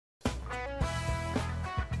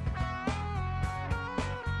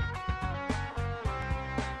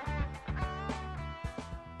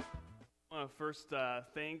first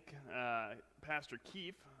thank Pastor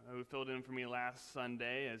Keith, who filled in for me last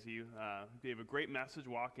Sunday as he gave a great message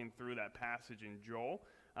walking through that passage in Joel.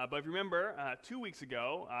 But if you remember, 2 weeks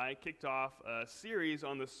ago, I kicked off a series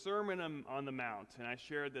on the Sermon on the Mount, and I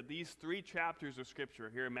shared that these 3 chapters of Scripture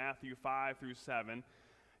here in Matthew 5 through 7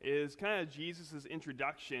 is kind of Jesus'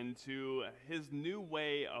 introduction to his new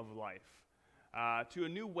way of life, to a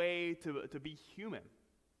new way to be human.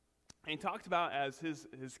 And he talked about as his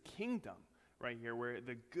kingdom right here, where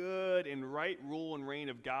the good and right rule and reign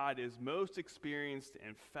of God is most experienced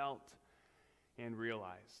and felt and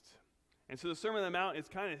realized. And so the Sermon on the Mount is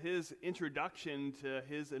kind of his introduction to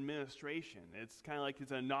his administration. It's kind of like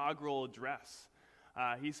his inaugural address.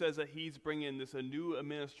 He says that he's bringing a new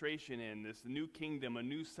administration in, this new kingdom, a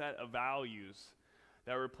new set of values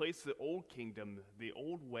that replace the old kingdom, the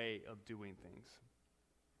old way of doing things.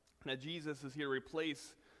 Now Jesus is here to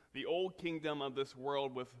replace the old kingdom of this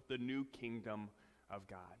world with the new kingdom of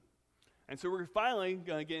God. And so we're finally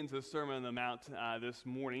going to get into the Sermon on the Mount this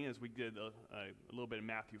morning, as we did a little bit of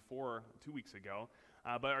Matthew 4 2 weeks ago.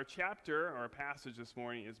 But our passage this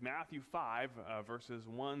morning is Matthew 5, verses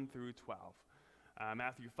 1 through 12.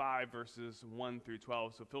 Matthew 5, verses 1 through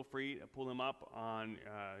 12. So feel free to pull them up on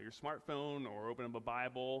your smartphone or open up a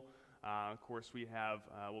Bible. Of course, we have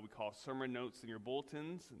what we call sermon notes in your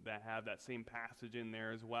bulletins that have that same passage in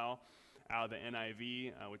there as well, out of the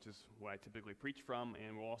NIV, which is what I typically preach from,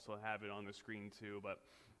 and we'll also have it on the screen too. But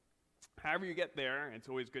however you get there, it's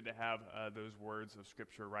always good to have those words of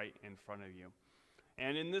Scripture right in front of you.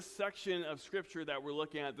 And in this section of Scripture that we're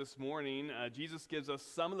looking at this morning, Jesus gives us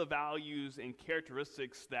some of the values and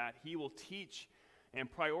characteristics that he will teach and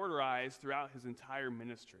prioritize throughout his entire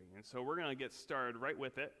ministry. And so we're going to get started right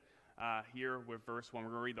with it. Here with verse 1. We're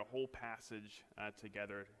going to read the whole passage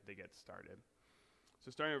together to get started. So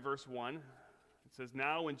starting with verse 1, it says,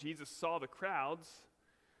 "Now when Jesus saw the crowds,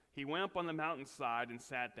 he went up on the mountainside and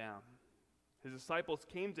sat down. His disciples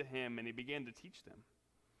came to him, and he began to teach them.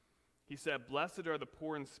 He said, 'Blessed are the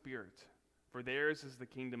poor in spirit, for theirs is the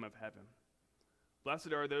kingdom of heaven.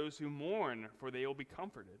 Blessed are those who mourn, for they will be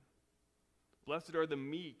comforted. Blessed are the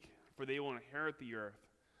meek, for they will inherit the earth.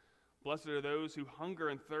 Blessed are those who hunger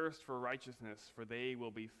and thirst for righteousness, for they will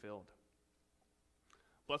be filled.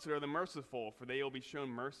 Blessed are the merciful, for they will be shown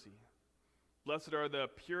mercy. Blessed are the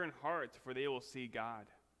pure in heart, for they will see God.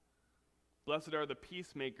 Blessed are the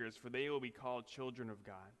peacemakers, for they will be called children of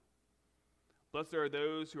God. Blessed are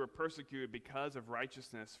those who are persecuted because of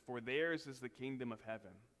righteousness, for theirs is the kingdom of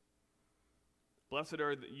heaven. Blessed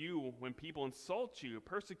are you when people insult you,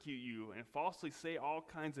 persecute you, and falsely say all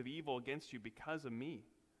kinds of evil against you because of me.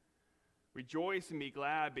 Rejoice and be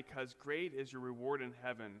glad, because great is your reward in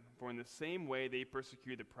heaven, for in the same way they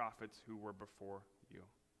persecuted the prophets who were before you.'"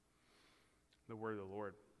 The word of the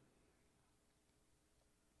Lord.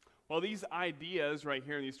 Well, these ideas right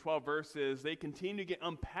here in these 12 verses, they continue to get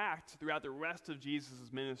unpacked throughout the rest of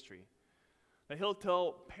Jesus' ministry. That he'll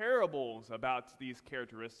tell parables about these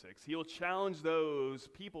characteristics. He'll challenge those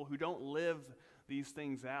people who don't live these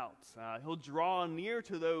things out. He'll draw near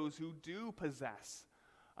to those who do possess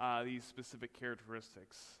these specific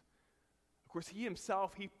characteristics. Of course, he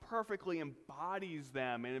himself, he perfectly embodies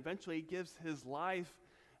them, and eventually he gives his life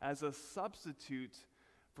as a substitute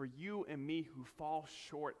for you and me who fall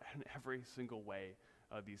short in every single way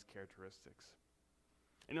of these characteristics.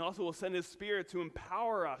 And he also will send his Spirit to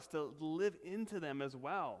empower us to live into them as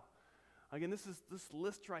well. Again, this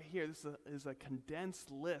list right here, this is a condensed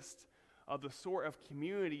list of the sort of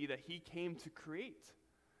community that he came to create,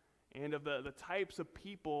 and of the types of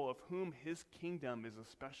people of whom his kingdom is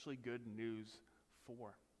especially good news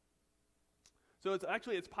for. So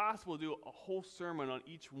it's possible to do a whole sermon on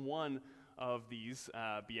each one of these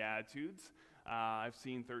Beatitudes. I've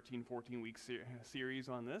seen 13, 14-week series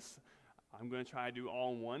on this. I'm going to try to do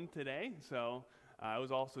all in one today. So I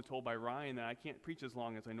was also told by Ryan that I can't preach as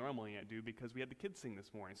long as I normally do because we had the kids sing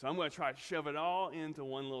this morning. So I'm going to try to shove it all into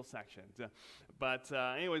one little section. But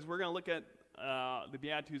anyways, we're going to look at the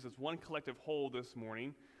Beatitudes as one collective whole this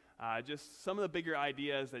morning. Just some of the bigger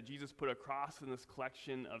ideas that Jesus put across in this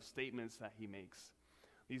collection of statements that he makes.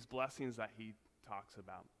 These blessings that he talks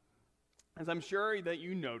about. As I'm sure that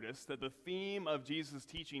you noticed that the theme of Jesus'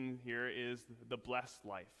 teaching here is the blessed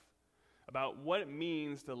life. About what it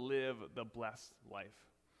means to live the blessed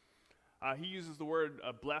life. He uses the word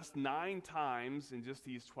blessed 9 times in just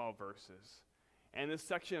these 12 verses. And this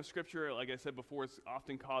section of Scripture, like I said before, is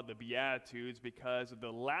often called the Beatitudes because of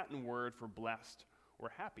the Latin word for blessed or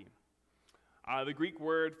happy. The Greek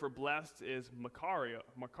word for blessed is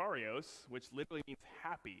makarios, which literally means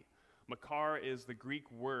happy. Makar is the Greek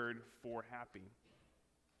word for happy.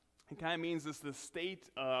 It kind of means the state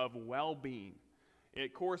of well-being.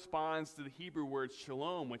 It corresponds to the Hebrew word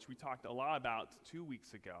shalom, which we talked a lot about 2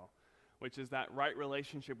 weeks ago, which is that right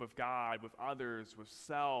relationship with God, with others, with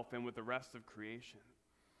self, and with the rest of creation.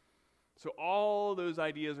 So all those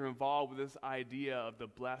ideas are involved with this idea of the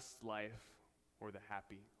blessed life or the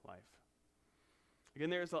happy life. Again,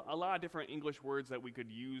 there's a lot of different English words that we could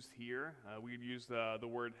use here. We could use the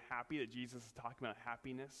word happy, that Jesus is talking about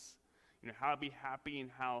happiness. How to be happy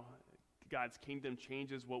and how God's kingdom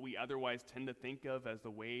changes what we otherwise tend to think of as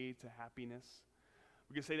the way to happiness.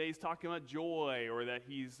 We could say that he's talking about joy, or that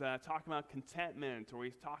he's talking about contentment, or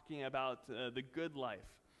he's talking about the good life.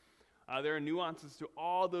 There are nuances to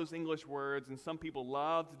all those English words, and some people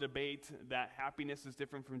love to debate that happiness is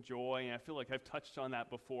different from joy, and I feel like I've touched on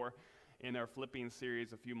that before in our Philippians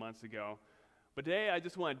series a few months ago. But today I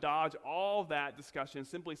just want to dodge all that discussion and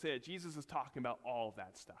simply say that Jesus is talking about all of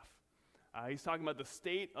that stuff. He's talking about the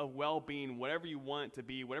state of well-being, whatever you want it to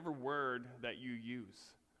be, whatever word that you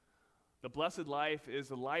use. The blessed life is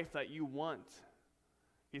the life that you want.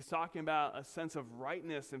 He's talking about a sense of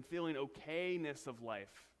rightness and feeling okayness of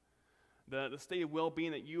life. The state of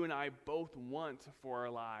well-being that you and I both want for our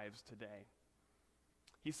lives today.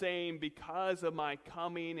 He's saying, because of my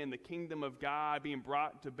coming and the kingdom of God being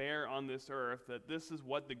brought to bear on this earth, that this is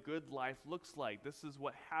what the good life looks like. This is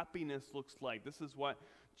what happiness looks like. This is what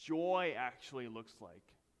joy actually looks like.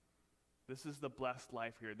 This is the blessed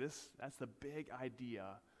life here. That's the big idea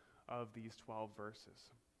of these 12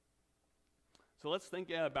 verses. So let's think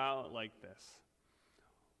about it like this.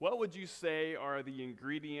 What would you say are the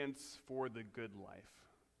ingredients for the good life?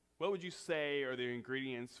 What would you say are the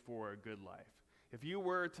ingredients for a good life? If you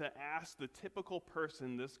were to ask the typical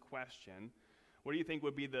person this question, what do you think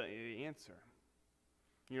would be the answer?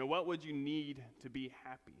 What would you need to be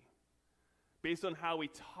happy? Based on how we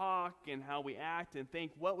talk and how we act and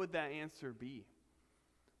think, what would that answer be?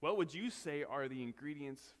 What would you say are the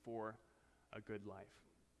ingredients for a good life?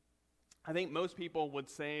 I think most people would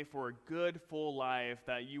say for a good, full life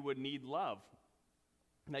that you would need love,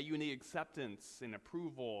 that you need acceptance and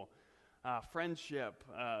approval, friendship,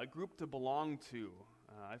 a group to belong to.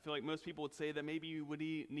 I feel like most people would say that maybe you would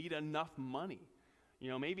need enough money.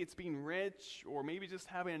 Maybe it's being rich, or maybe just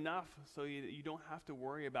having enough so you don't have to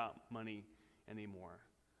worry about money anymore.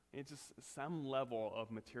 It's just some level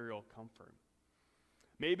of material comfort.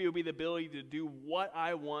 Maybe it would be the ability to do what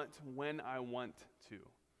I want when I want to.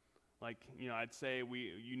 Like, I'd say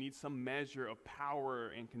you need some measure of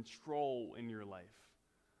power and control in your life.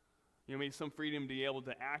 Maybe some freedom to be able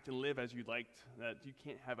to act and live as you'd like, that you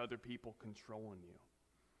can't have other people controlling you.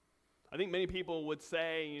 I think many people would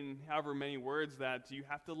say, in however many words, that you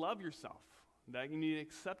have to love yourself, that you need to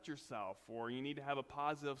accept yourself, or you need to have a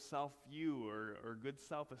positive self-view or good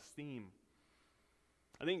self-esteem.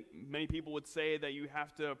 I think many people would say that you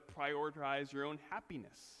have to prioritize your own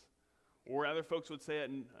happiness. Or other folks would say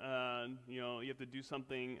that you have to do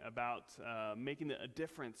something about making a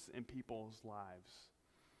difference in people's lives.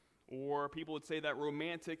 Or people would say that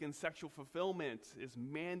romantic and sexual fulfillment is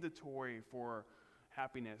mandatory for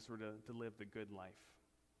happiness or to live the good life.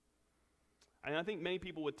 And I think many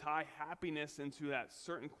people would tie happiness into that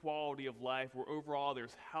certain quality of life where overall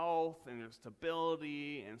there's health and there's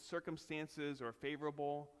stability and circumstances are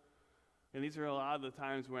favorable. And these are a lot of the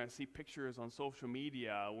times when I see pictures on social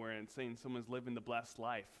media where it's saying someone's living the blessed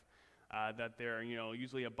life. That they're,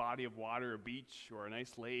 usually a body of water, a beach, or a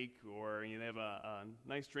nice lake, or they have a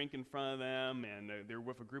nice drink in front of them, and they're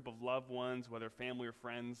with a group of loved ones, whether family or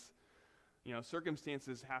friends.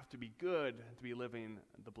 Circumstances have to be good to be living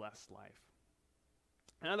the blessed life.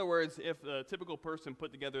 In other words, if a typical person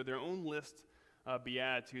put together their own list of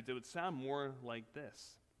Beatitudes, it would sound more like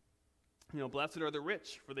this. Blessed are the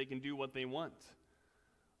rich, for they can do what they want.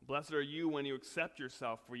 Blessed are you when you accept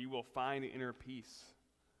yourself, for you will find inner peace.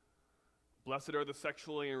 Blessed are the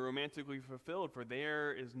sexually and romantically fulfilled, for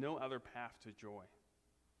there is no other path to joy.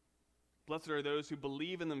 Blessed are those who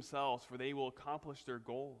believe in themselves, for they will accomplish their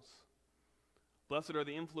goals. Blessed are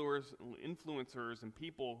the influencers and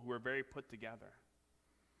people who are very put together.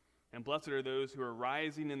 And blessed are those who are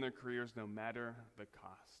rising in their careers no matter the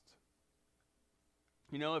cost.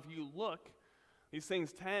 If you look, these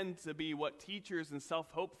things tend to be what teachers and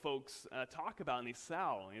self-help folks talk about and they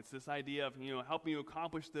sell. It's this idea of, helping you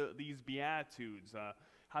accomplish these Beatitudes,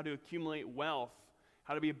 how to accumulate wealth,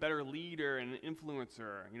 how to be a better leader and an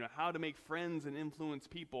influencer, how to make friends and influence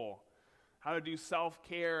people, how to do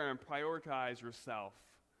self-care and prioritize yourself,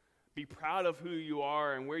 be proud of who you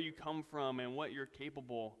are and where you come from and what you're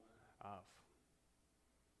capable of.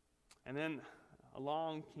 And then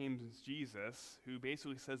along came Jesus, who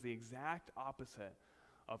basically says the exact opposite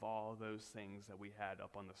of all those things that we had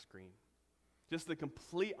up on the screen. Just the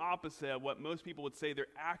complete opposite of what most people would say their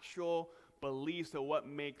actual beliefs of what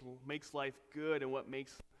makes life good and what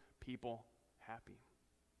makes people happy.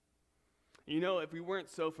 You know, if we weren't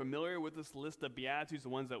so familiar with this list of Beatitudes, the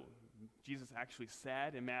ones that Jesus actually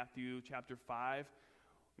said in Matthew chapter 5,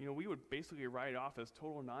 you know, we would basically write it off as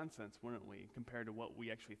total nonsense, wouldn't we, compared to what we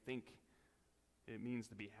actually think it means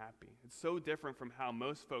to be happy. It's so different from how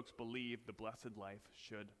most folks believe the blessed life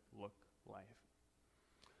should look like.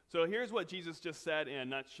 So here's what Jesus just said in a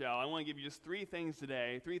nutshell. I want to give you just 3 things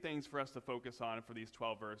today, 3 things for us to focus on for these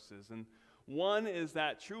 12 verses. And one is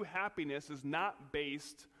that true happiness is not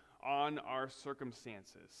based on our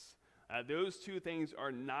circumstances. Those 2 things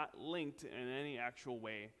are not linked in any actual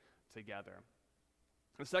way together.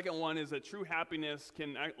 The second one is that true happiness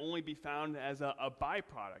can only be found as a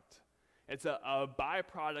byproduct. It's a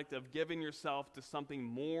byproduct of giving yourself to something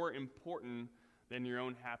more important than your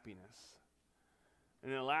own happiness.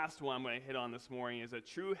 And the last one I'm going to hit on this morning is that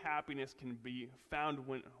true happiness can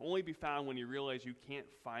only be found when you realize you can't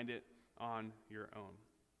find it on your own.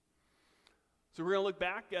 So we're going to look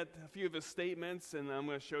back at a few of his statements, and I'm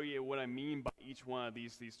going to show you what I mean by each one of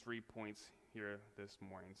these 3 points here this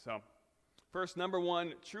morning. So first, number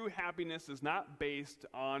 1, true happiness is not based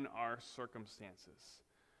on our circumstances.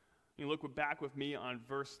 You look back with me on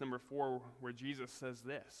verse number 4 where Jesus says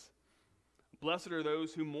this: "Blessed are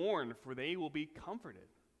those who mourn, for they will be comforted."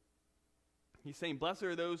 He's saying, blessed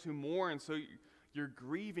are those who mourn, so you're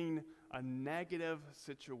grieving a negative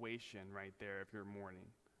situation right there if you're mourning.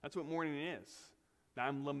 That's what mourning is. Now,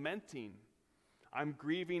 I'm lamenting. I'm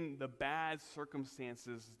grieving the bad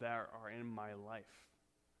circumstances that are in my life.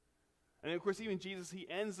 And of course, even Jesus, he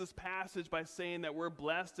ends this passage by saying that we're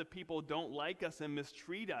blessed if people don't like us and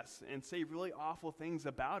mistreat us and say really awful things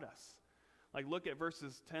about us. Like, look at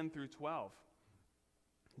verses 10 through 12.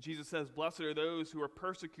 Jesus says, "Blessed are those who are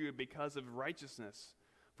persecuted because of righteousness,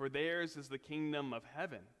 for theirs is the kingdom of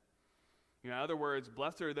heaven." In other words,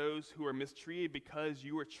 blessed are those who are mistreated because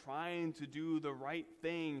you are trying to do the right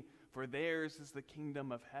thing, for theirs is the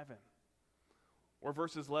kingdom of heaven. Or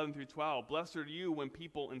verses 11 through 12, "Blessed are you when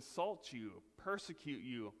people insult you, persecute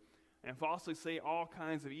you, and falsely say all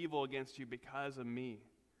kinds of evil against you because of me.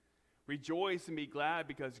 Rejoice and be glad,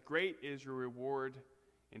 because great is your reward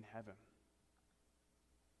in heaven."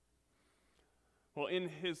 Well, in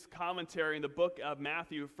his commentary in the book of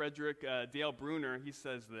Matthew, Frederick Dale Bruner, he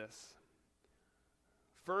says this: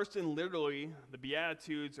 "First and literally, the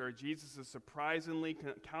Beatitudes are Jesus' surprisingly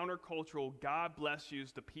countercultural God bless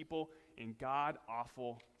yous to people in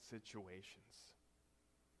God-awful situations."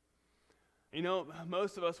 You know,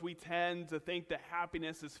 most of us, we tend to think that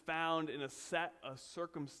happiness is found in a set of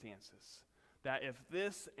circumstances. That if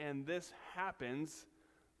this and this happens,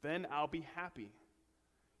 then I'll be happy.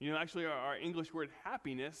 You know, actually, our English word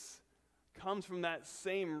happiness comes from that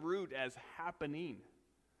same root as happening.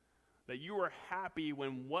 That you are happy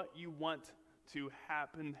when what you want to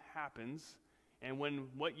happen happens, and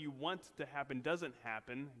when what you want to happen doesn't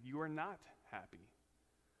happen, you are not happy.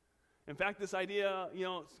 In fact, this idea,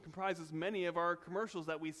 comprises many of our commercials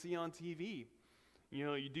that we see on TV. Do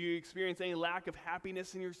you experience any lack of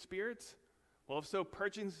happiness in your spirit? Well, if so,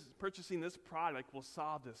 purchasing this product will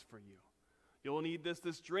solve this for you. You'll need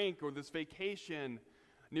this drink or this vacation.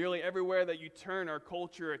 Nearly everywhere that you turn, our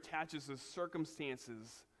culture attaches the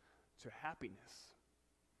circumstances to happiness.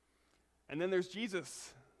 And then there's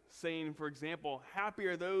Jesus saying, for example, "Happy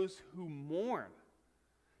are those who mourn."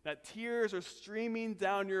 That tears are streaming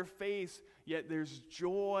down your face, yet there's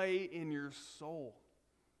joy in your soul.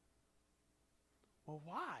 Well,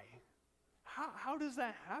 why? How does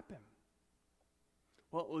that happen?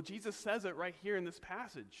 Well, Jesus says it right here in this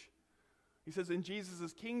passage. He says, in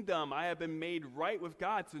Jesus' kingdom, I have been made right with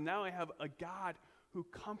God, so now I have a God who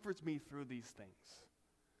comforts me through these things.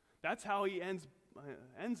 That's how he ends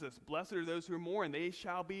this. Blessed are those who mourn, they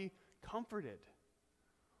shall be comforted.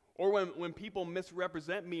 Or when people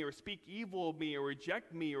misrepresent me or speak evil of me or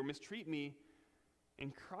reject me or mistreat me,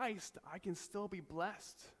 in Christ, I can still be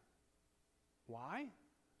blessed. Why?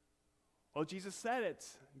 Well, Jesus said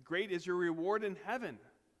it. Great is your reward in heaven.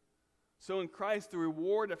 So in Christ, the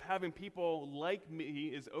reward of having people like me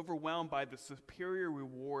is overwhelmed by the superior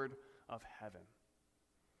reward of heaven.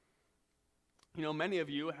 Many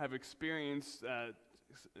of you have experienced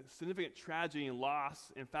significant tragedy and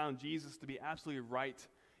loss and found Jesus to be absolutely right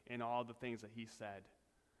in all the things that he said.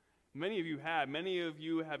 Many of you have. Many of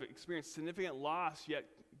you have experienced significant loss, yet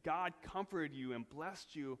God comforted you and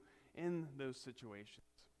blessed you in those situations.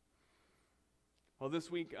 Well,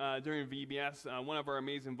 this week during VBS, one of our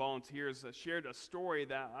amazing volunteers shared a story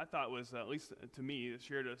that I thought was, at least to me,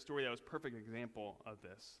 shared a story that was a perfect example of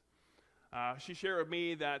this. She shared with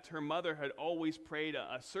me that her mother had always prayed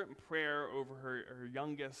a certain prayer over her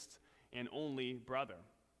youngest and only brother.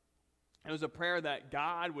 It was a prayer that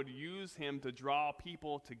God would use him to draw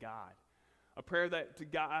people to God. A prayer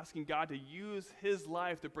asking God to use his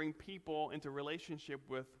life to bring people into relationship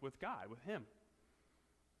with God, with him.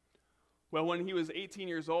 Well, when he was 18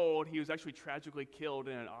 years old, he was actually tragically killed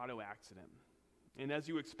in an auto accident. And as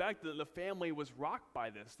you expect, the family was rocked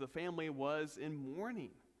by this. The family was in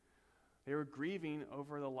mourning. They were grieving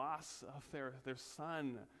over the loss of their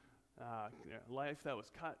son, their life that was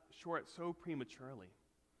cut short so prematurely.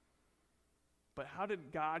 But how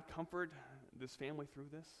did God comfort this family through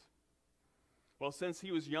this? Well, since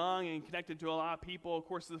he was young and connected to a lot of people, of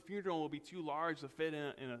course, the funeral will be too large to fit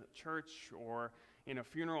in a church or in a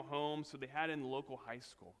funeral home, so they had it in the local high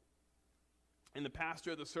school. And the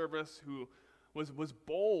pastor of the service, who was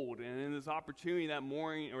bold, and in this opportunity that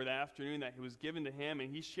morning or that afternoon that he was given to him,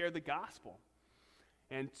 and he shared the gospel.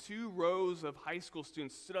 And 2 rows of high school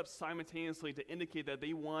students stood up simultaneously to indicate that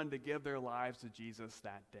they wanted to give their lives to Jesus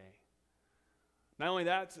that day. Not only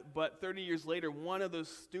that, but 30 years later, one of those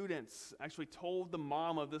students actually told the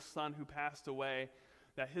mom of this son who passed away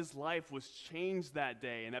that his life was changed that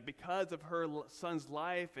day, and that because of her son's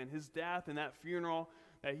life and his death and that funeral,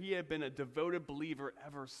 that he had been a devoted believer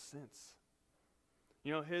ever since.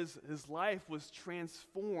 You know, his life was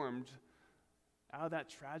transformed out of that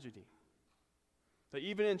tragedy. That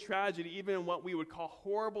even in tragedy, even in what we would call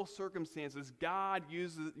horrible circumstances, God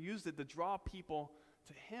used it to draw people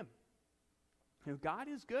to him. You know, God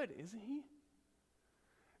is good, isn't he?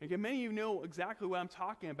 Again, many of you know exactly what I'm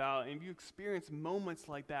talking about, and you experience moments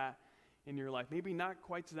like that in your life. Maybe not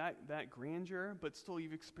quite to that grandeur, but still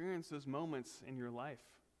you've experienced those moments in your life.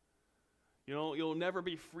 You know, you'll never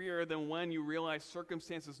be freer than when you realize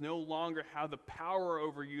circumstances no longer have the power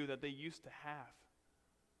over you that they used to have.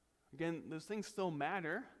 Again, those things still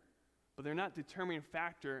matter, but they're not a determining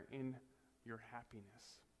factor in your happiness.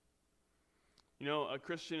 You know, a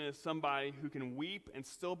Christian is somebody who can weep and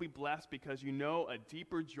still be blessed because you know a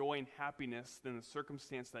deeper joy and happiness than the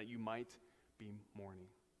circumstance that you might be mourning.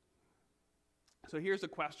 So here's a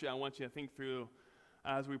question I want you to think through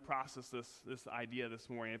as we process this idea this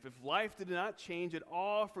morning. If life did not change at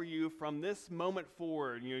all for you from this moment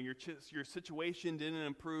forward, you know, your situation didn't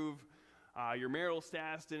improve, your marital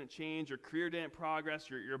status didn't change, your career didn't progress,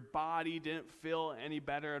 your body didn't feel any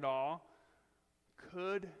better at all,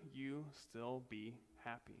 could you still be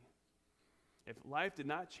happy? If life did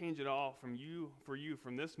not change at all for you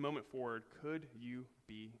from this moment forward, could you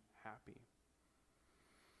be happy?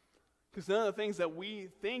 Because none of the things that we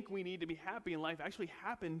think we need to be happy in life actually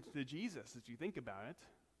happened to Jesus, as you think about it.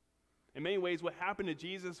 In many ways, what happened to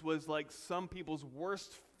Jesus was like some people's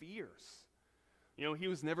worst fears. You know, he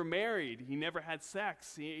was never married. He never had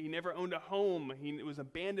sex. He never owned a home. He was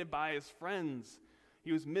abandoned by his friends.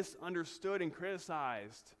 He was misunderstood and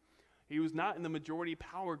criticized. He was not in the majority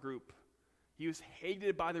power group. He was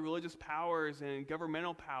hated by the religious powers and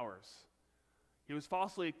governmental powers. He was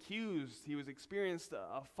falsely accused. He was experienced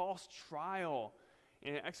a false trial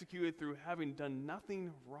and executed through having done nothing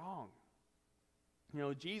wrong. You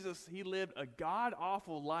know, Jesus, he lived a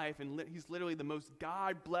god-awful life, and he's literally the most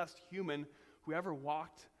God-blessed human who ever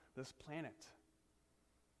walked this planet.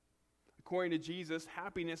 According to Jesus,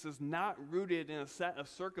 happiness is not rooted in a set of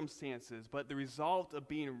circumstances, but the result of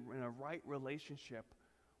being in a right relationship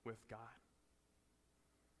with God.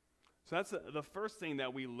 So that's the first thing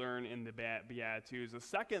that we learn in the Beatitudes. The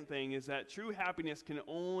second thing is that true happiness can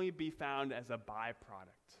only be found as a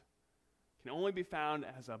byproduct. Can only be found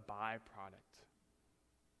as a byproduct.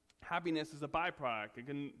 Happiness is a byproduct. You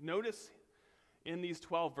can notice in these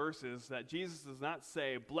 12 verses that Jesus does not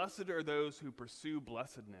say, "Blessed are those who pursue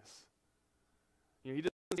blessedness." You know, he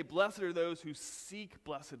doesn't say, "Blessed are those who seek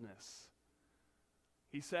blessedness."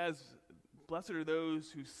 He says, "Blessed are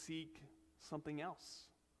those who seek something else,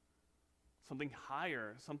 something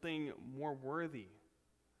higher, something more worthy."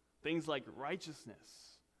 Things like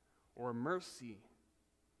righteousness or mercy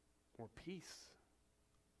or peace.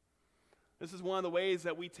 This is one of the ways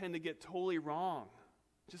that we tend to get totally wrong,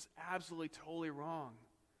 just absolutely totally wrong.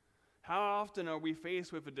 How often are we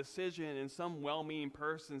faced with a decision and some well-meaning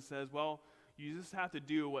person says, "Well, you just have to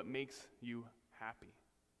do what makes you happy."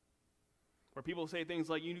 Or people say things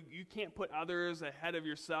like, you can't put others ahead of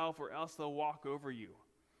yourself or else they'll walk over you.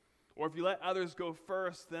 Or if you let others go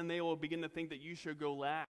first, then they will begin to think that you should go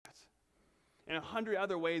last. And 100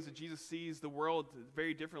 other ways that Jesus sees the world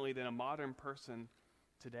very differently than a modern person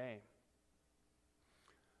today.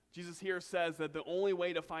 Jesus here says that the only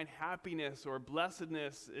way to find happiness or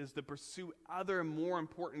blessedness is to pursue other more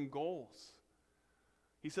important goals.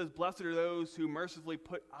 He says, blessed are those who mercifully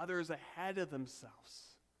put others ahead of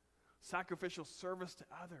themselves, sacrificial service to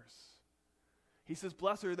others. He says,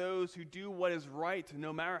 blessed are those who do what is right,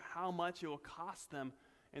 no matter how much it will cost them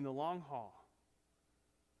in the long haul.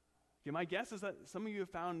 Okay, my guess is that some of you have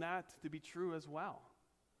found that to be true as well.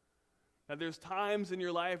 That there's times in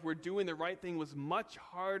your life where doing the right thing was much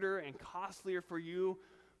harder and costlier for you,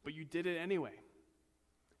 but you did it anyway.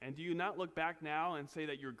 And do you not look back now and say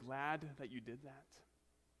that you're glad that you did that?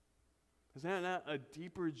 Is that not a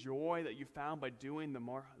deeper joy that you found by doing the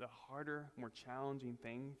harder, more challenging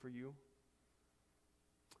thing for you?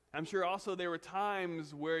 I'm sure also there were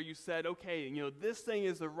times where you said, okay, this thing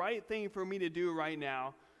is the right thing for me to do right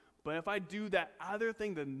now, but if I do that other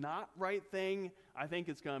thing, the not right thing, I think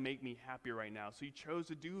it's going to make me happier right now. So you chose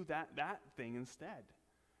to do that thing instead.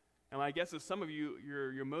 And my guess is some of you,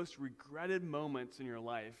 your most regretted moments in your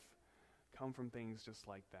life come from things just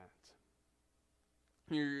like that.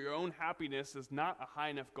 Your own happiness is not a high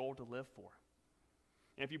enough goal to live for.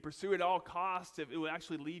 And if you pursue it at all costs, it will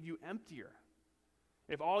actually leave you emptier.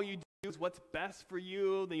 If all you do is what's best for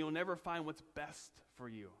you, then you'll never find what's best for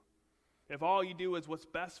you. If all you do is what's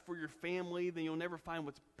best for your family, then you'll never find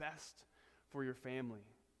what's best for your family.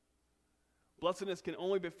 Blessedness can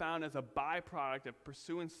only be found as a byproduct of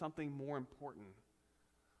pursuing something more important.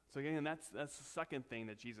 So again, that's the second thing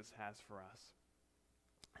that Jesus has for us.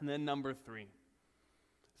 And then number 3 is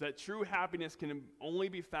that true happiness can only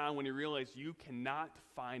be found when you realize you cannot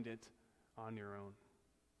find it on your own.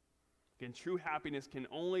 Again, true happiness can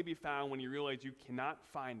only be found when you realize you cannot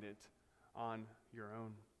find it on your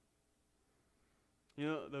own.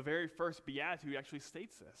 The very first Beatitude actually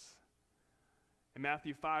states this. In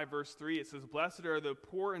Matthew 5, verse 3, it says, blessed are the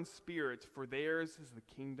poor in spirit, for theirs is the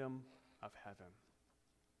kingdom of heaven.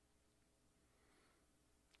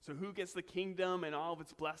 So who gets the kingdom and all of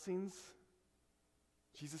its blessings?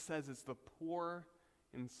 Jesus says it's the poor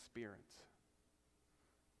in spirit.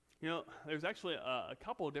 There's actually a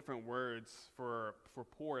couple of different words for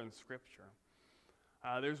poor in Scripture.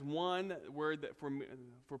 There's one word that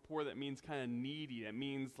for poor that means kind of needy. It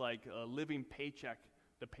means like living paycheck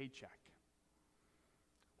to paycheck.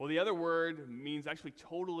 Well, the other word means actually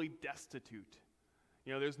totally destitute.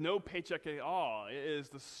 There's no paycheck at all. It is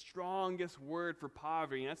the strongest word for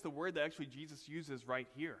poverty, and that's the word that actually Jesus uses right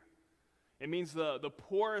here. It means the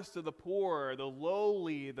poorest of the poor, the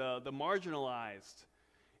lowly, the marginalized.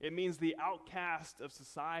 It means the outcast of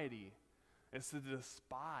society. It's the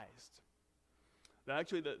despised.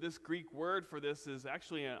 Actually, this Greek word for this is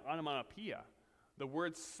actually an onomatopoeia. The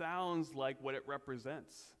word sounds like what it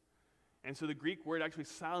represents. And so the Greek word actually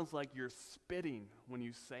sounds like you're spitting when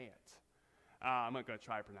you say it. I'm not going to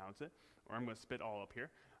try to pronounce it, or I'm going to spit all up here.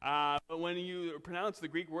 But when you pronounce the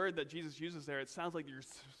Greek word that Jesus uses there, it sounds like you're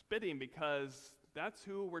spitting because that's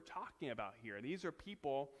who we're talking about here. These are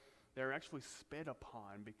people that are actually spit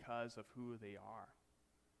upon because of who they are.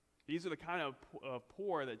 These are the kind of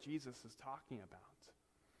poor that Jesus is talking about.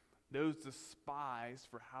 Those despised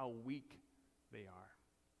for how weak they are.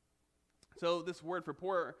 So this word for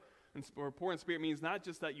poor in spirit means not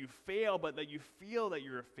just that you fail, but that you feel that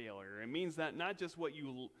you're a failure. It means that not just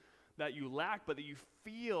that you lack, but that you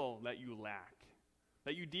feel that you lack.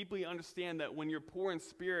 That you deeply understand that when you're poor in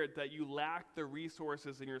spirit, that you lack the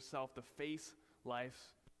resources in yourself to face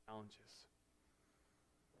life's challenges.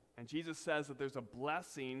 And Jesus says that there's a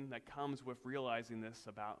blessing that comes with realizing this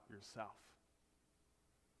about yourself.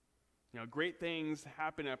 Great things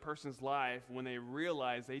happen in a person's life when they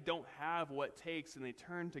realize they don't have what it takes and they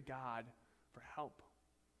turn to God for help.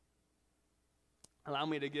 Allow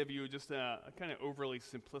me to give you just a kind of overly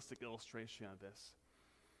simplistic illustration of this.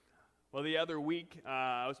 Well, the other week,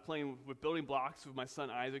 I was playing with building blocks with my son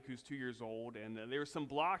Isaac, who's 2 years old, and there were some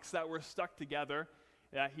blocks that were stuck together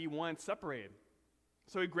that he wanted separated.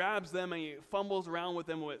 So he grabs them and he fumbles around with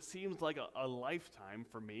them what seems like a lifetime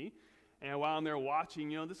for me. And while I'm there watching,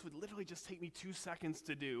 this would literally just take me 2 seconds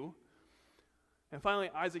to do. And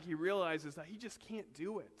finally, Isaac, he realizes that he just can't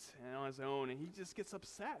do it on his own, and he just gets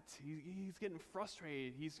upset. He's getting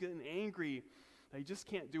frustrated. He's getting angry that he just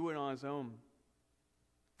can't do it on his own.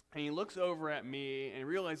 And he looks over at me and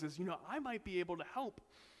realizes, I might be able to help.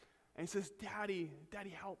 And he says, Daddy,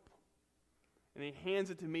 help. And he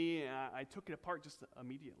hands it to me, and I took it apart just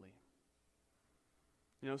immediately.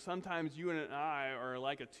 Sometimes you and I are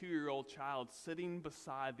like a 2-year-old child sitting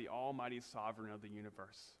beside the almighty sovereign of the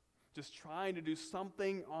universe, just trying to do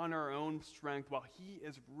something on our own strength while he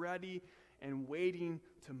is ready and waiting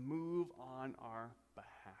to move on our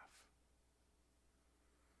behalf.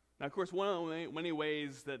 Now, of course, one of the many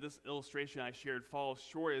ways that this illustration I shared falls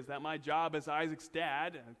short is that my job as Isaac's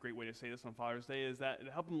dad, a great way to say this on Father's Day, is that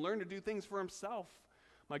to help him learn to do things for himself.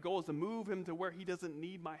 My goal is to move him to where he doesn't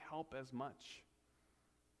need my help as much.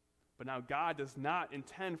 But now God does not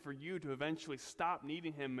intend for you to eventually stop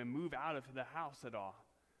needing him and move out of the house at all.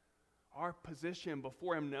 Our position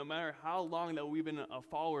before him, no matter how long that we've been a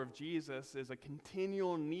follower of Jesus, is a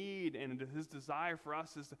continual need, and his desire for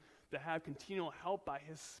us is to have continual help by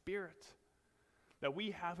his Spirit. That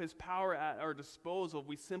we have his power at our disposal.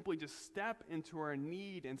 We simply just step into our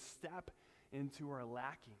need and step into our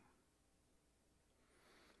lacking.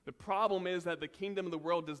 The problem is that the kingdom of the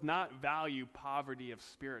world does not value poverty of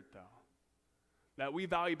spirit, though. That we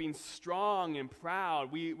value being strong and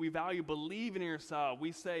proud. We value believing in yourself.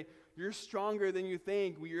 We say, you're stronger than you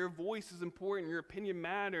think. Your voice is important. Your opinion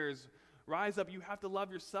matters. Rise up. You have to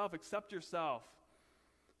love yourself. Accept yourself.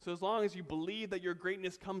 So as long as you believe that your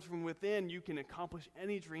greatness comes from within, you can accomplish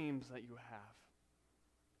any dreams that you have.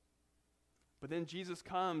 But then Jesus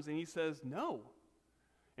comes and he says, no.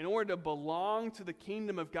 In order to belong to the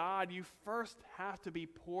kingdom of God, you first have to be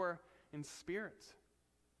poor in spirit.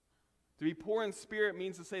 To be poor in spirit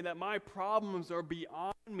means to say that my problems are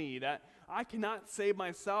beyond me, that I cannot save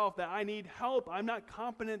myself, that I need help. I'm not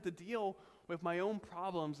competent to deal with my own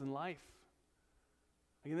problems in life.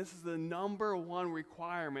 Again, this is the number one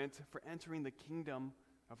requirement for entering the kingdom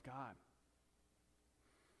of God.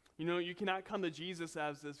 You know, you cannot come to Jesus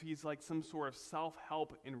as if he's like some sort of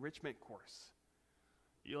self-help enrichment course.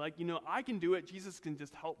 You're like, I can do it. Jesus can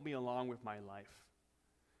just help me along with my life.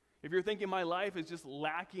 If you're thinking my life is just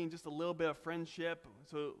lacking just a little bit of friendship,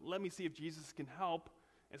 so let me see if Jesus can help,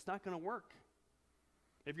 it's not going to work.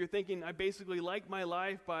 If you're thinking, I basically like my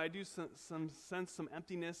life, but I do sense some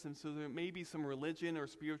emptiness, and so there may be some religion or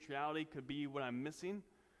spirituality could be what I'm missing,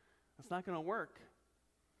 that's not going to work.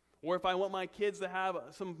 Or if I want my kids to have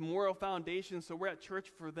some moral foundation, so we're at church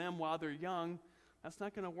for them while they're young, that's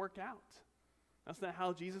not going to work out. That's not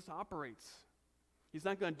how Jesus operates. He's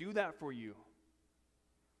not going to do that for you.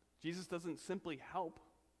 Jesus doesn't simply help.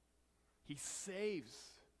 He saves.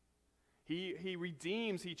 He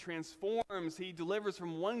redeems. He transforms. He delivers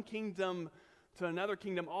from one kingdom to another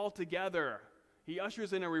kingdom altogether. He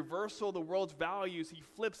ushers in a reversal of the world's values. He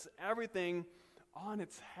flips everything on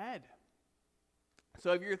its head.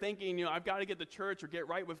 So if you're thinking, I've got to get to church or get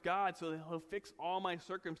right with God so that he'll fix all my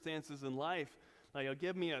circumstances in life, like he'll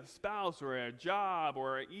give me a spouse or a job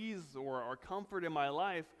or ease or comfort in my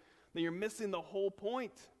life, then you're missing the whole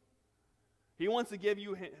point. He wants to give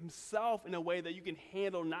you himself in a way that you can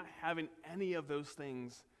handle not having any of those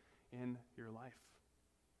things in your life.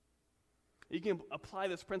 You can apply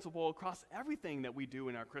this principle across everything that we do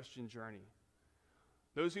in our Christian journey.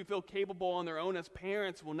 Those who feel capable on their own as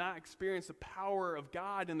parents will not experience the power of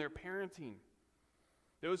God in their parenting.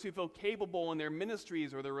 Those who feel capable in their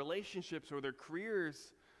ministries or their relationships or their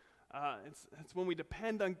careers, it's when we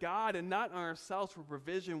depend on God and not on ourselves for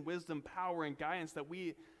provision, wisdom, power, and guidance that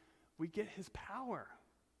we get his power.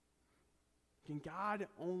 And God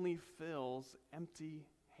only fills empty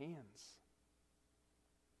hands.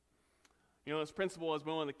 This principle has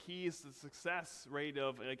been one of the keys to the success rate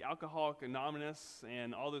of Alcoholics Anonymous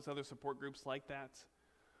and all those other support groups like that.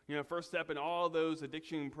 First step in all those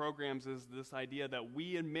addiction programs is this idea that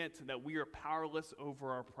we admit that we are powerless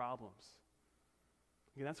over our problems.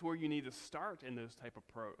 And that's where you need to start in those type of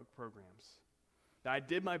programs. That I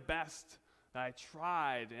did my best, that I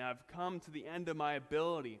tried, and I've come to the end of my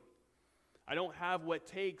ability. I don't have what it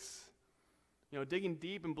takes. Digging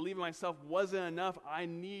deep and believing myself wasn't enough. I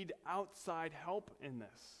need outside help in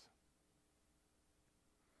this.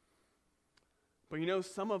 But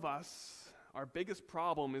some of us, our biggest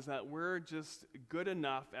problem is that we're just good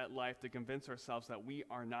enough at life to convince ourselves that we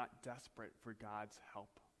are not desperate for God's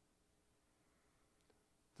help.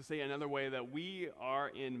 To say another way, that we are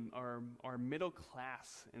in our middle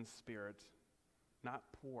class in spirit, not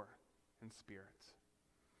poor in spirit.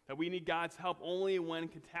 That we need God's help only when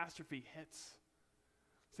catastrophe hits.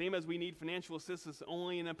 Same as we need financial assistance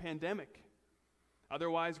only in a pandemic.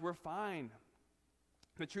 Otherwise, we're fine.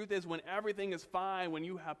 The truth is, when everything is fine, when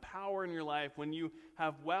you have power in your life, when you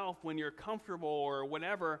have wealth, when you're comfortable or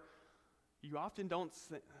whatever, you often don't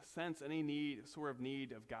sense any need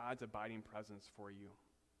of God's abiding presence for you.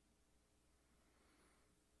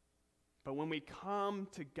 But when we come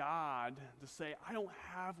to God to say, I don't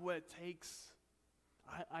have what it takes,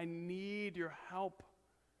 I need your help.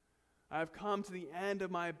 I've come to the end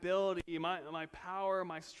of my ability, my power,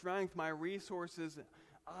 my strength, my resources.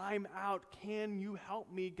 I'm out. Can you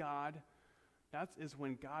help me, God? That is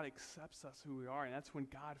when God accepts us who we are, and that's when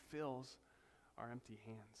God fills our empty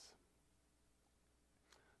hands.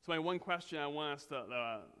 So another question I want us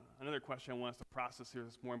to process here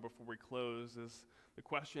this morning before we close is the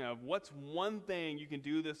question of what's one thing you can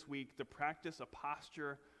do this week to practice a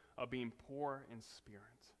posture of being poor in spirit?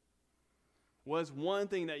 What is one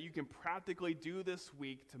thing that you can practically do this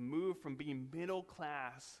week to move from being middle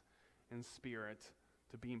class in spirit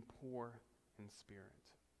to being poor in spirit?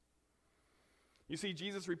 You see,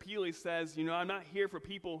 Jesus repeatedly says, I'm not here for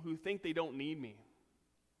people who think they don't need me.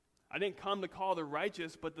 I didn't come to call the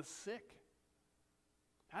righteous, but the sick.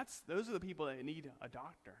 Those are the people that need a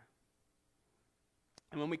doctor.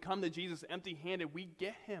 And when we come to Jesus empty-handed, we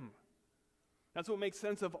get him. That's what makes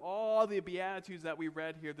sense of all the Beatitudes that we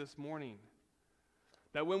read here this morning.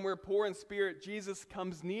 That when we're poor in spirit, Jesus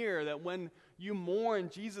comes near. That when you mourn,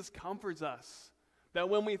 Jesus comforts us. That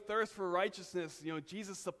when we thirst for righteousness,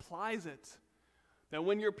 Jesus supplies it. That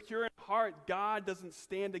when you're pure in heart, God doesn't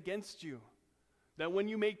stand against you. That when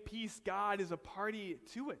you make peace, God is a party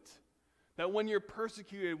to it. That when you're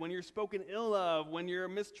persecuted, when you're spoken ill of, when you're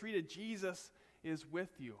mistreated, Jesus is with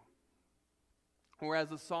you. Or as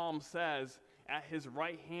the psalm says, at his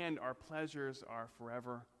right hand our pleasures are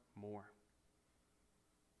forevermore.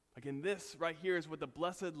 Again, this right here is what the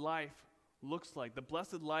blessed life looks like. The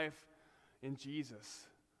blessed life in Jesus,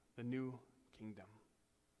 the new kingdom.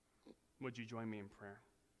 Would you join me in prayer?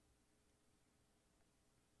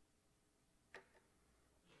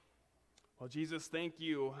 Well, Jesus, thank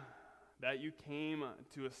you that you came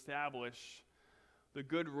to establish the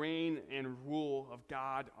good reign and rule of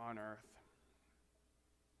God on earth.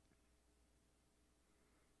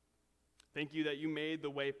 Thank you that you made the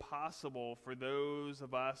way possible for those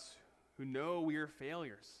of us who know we are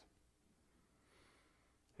failures.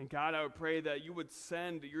 And God, I would pray that you would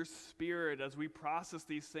send your Spirit as we process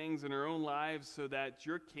these things in our own lives so that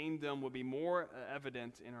your kingdom would be more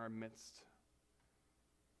evident in our midst.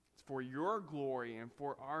 It's for your glory and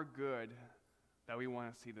for our good that we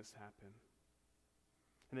want to see this happen.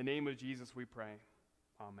 In the name of Jesus we pray.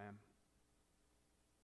 Amen.